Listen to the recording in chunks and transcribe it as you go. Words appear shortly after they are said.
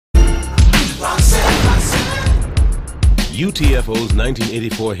U.T.F.O's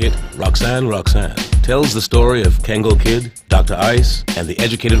 1984 hit, Roxanne, Roxanne, tells the story of Kango Kid, Dr. Ice, and the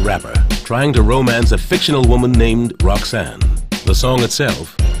educated rapper trying to romance a fictional woman named Roxanne. The song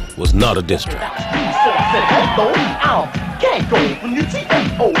itself was not a diss track.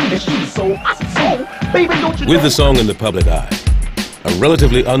 With the song in the public eye, a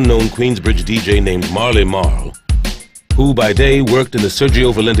relatively unknown Queensbridge DJ named Marley Marl, who by day worked in the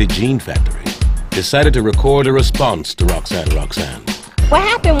Sergio Valente jean factory, decided to record a response to Roxanne, Roxanne. What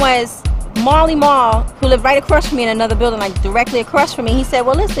happened was, Marley Marl, who lived right across from me in another building, like directly across from me, he said,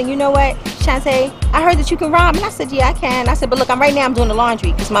 well, listen, you know what, Shante, I heard that you can rhyme. And I said, yeah, I can. I said, but look, right now I'm doing the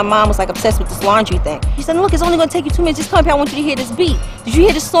laundry, because my mom was like obsessed with this laundry thing. He said, look, it's only going to take you 2 minutes. Just come up here, I want you to hear this beat. Did you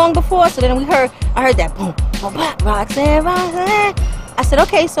hear this song before? So then I heard that boom, boom, boom, Roxanne, Roxanne. I said,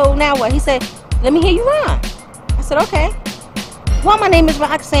 okay, so now what? He said, let me hear you rhyme. I said, okay. Well, my name is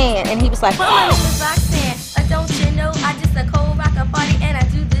Roxanne. And he was like, my name is Roxanne. Don't you know I just a cold rocker party and I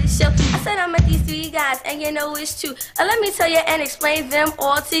do this show. I said I met these 3 guys and you know it's true. Let me tell you and explain them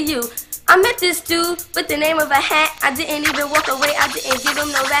all to you. I met this dude with the name of a hat. I didn't even walk away. I didn't give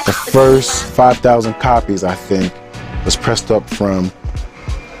him no rap. The first 5,000 copies, I think, was pressed up from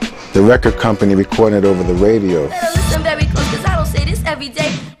the record company recording it over the radio. Listen very close, because I don't say this every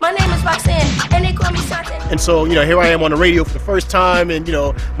day. My name is Roxanne, and they call me Shante. And so, you know, here I am on the radio for the first time, and, you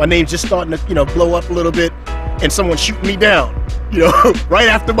know, my name's just starting to, you know, blow up a little bit, and someone shooting me down, you know, right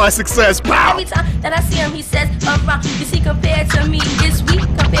after my success. Pow! Every time that I see him, he says, you see, compared to me, it's weak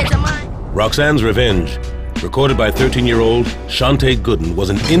compared to mine. Roxanne's Revenge, recorded by 13-year-old Shante Gooden, was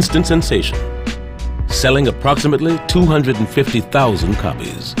an instant sensation, selling approximately 250,000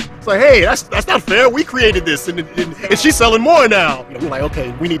 copies. It's like, hey, that's not fair. We created this, and she's selling more now. You know, we're like,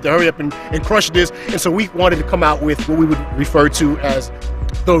 okay, we need to hurry up and crush this. And so we wanted to come out with what we would refer to as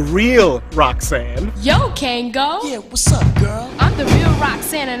the real Roxanne. Yo, Kango. Yeah, what's up, girl? I'm the real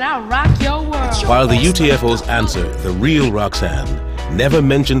Roxanne, and I'll rock your world. While the U.T.F.O's answer, the real Roxanne, never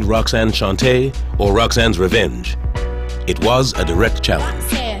mentioned Roxanne Shante or Roxanne's Revenge, it was a direct challenge.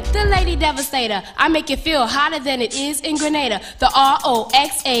 The Lady Devastator, I make it feel hotter than it is in Grenada. The R-O-X-A-N-N-E,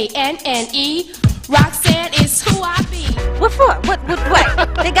 Roxanne is who I be. What for? What?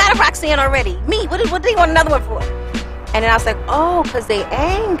 They got a Roxanne already. Me, what do they want another one for? And then I was like, oh, because they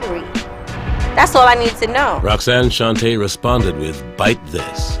angry. That's all I need to know. Roxanne Shante responded with Bite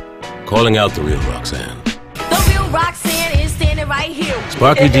This, calling out the real Roxanne. The real Roxanne is standing right here.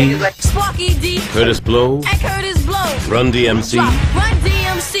 Sparky D, Sparky D, Curtis Blow, and Curtis Blow, Run DMC, Run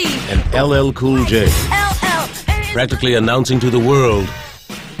DMC, and LL Cool J, practically announcing to the world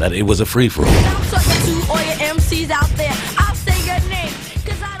that it was a free-for-all. I'm talking to all your MCs out there. I'll say your name,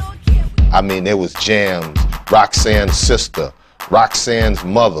 because I don't care. I mean, there was jams, Roxanne's sister, Roxanne's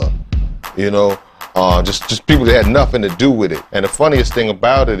mother, you know, just people that had nothing to do with it. And the funniest thing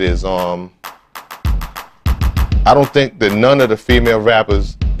about it is, I don't think that none of the female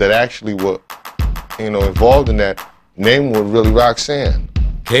rappers that actually were, you know, involved in that name were really Roxanne.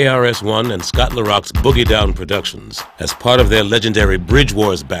 KRS-One and Scott LaRock's Boogie Down Productions, as part of their legendary Bridge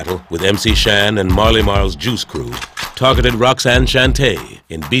Wars battle with MC Shan and Marley Marl's Juice Crew, targeted Roxanne Shante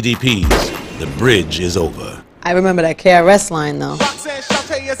in BDP's The Bridge Is Over. I remember that KRS line, though. Roxanne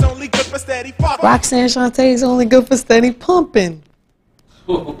Shante is only good for steady pumping. Roxanne Shante is only good for steady pumping.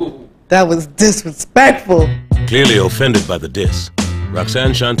 That was disrespectful. Clearly offended by the diss,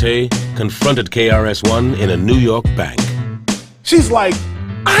 Roxanne Shante confronted KRS-One in a New York bank. She's like,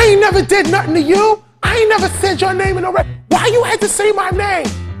 I ain't never did nothing to you. I ain't never said your name in a record. Why you had to say my name?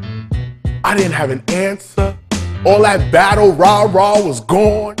 I didn't have an answer. All that battle rah-rah was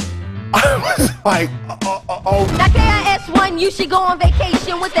gone. I was like, Now KRS-One, you should go on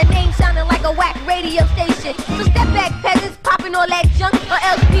vacation with a name sounding like a whack radio station. So step back, peasants, popping all that junk, or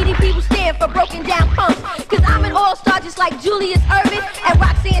else BDP will stand for broken down punks. Cause I'm an all-star just like Julius Erving, and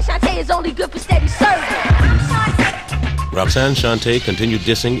Roxanne Shante is only good for steady serving. Roxanne Shante continued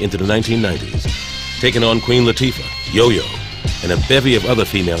dissing into the 1990s, taking on Queen Latifah, Yo-Yo, and a bevy of other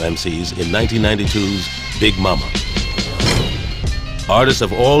female MCs in 1992's Big Mama. Artists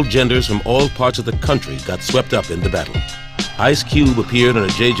of all genders from all parts of the country got swept up in the battle. Ice Cube appeared on a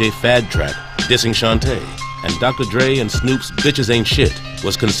JJ Fad track dissing Shante, and Dr. Dre and Snoop's Bitches Ain't Shit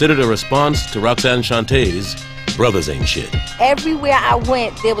was considered a response to Roxanne Shante's Brothers Ain't Shit. Everywhere I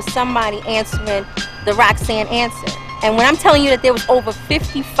went, there was somebody answering the Roxanne answer. And when I'm telling you that there was over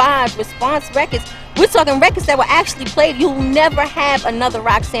 55 response records, we're talking records that were actually played. You'll never have another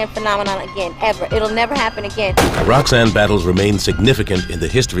Roxanne phenomenon again, ever. It'll never happen again. Roxanne battles remain significant in the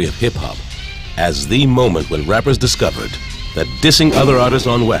history of hip-hop as the moment when rappers discovered that dissing other artists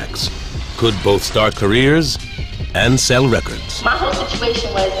on wax could both start careers and sell records. My whole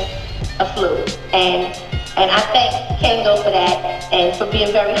situation was a fluke, and I thank Kango for that and for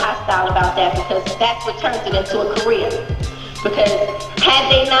being very hostile about that, because that's what turned it into a career. Because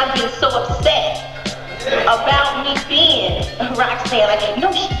had they not been so upset about me being Roxanne, like,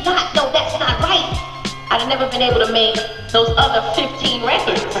 no, she's not, no, that's not right, I'd have never been able to make those other 15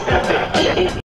 records.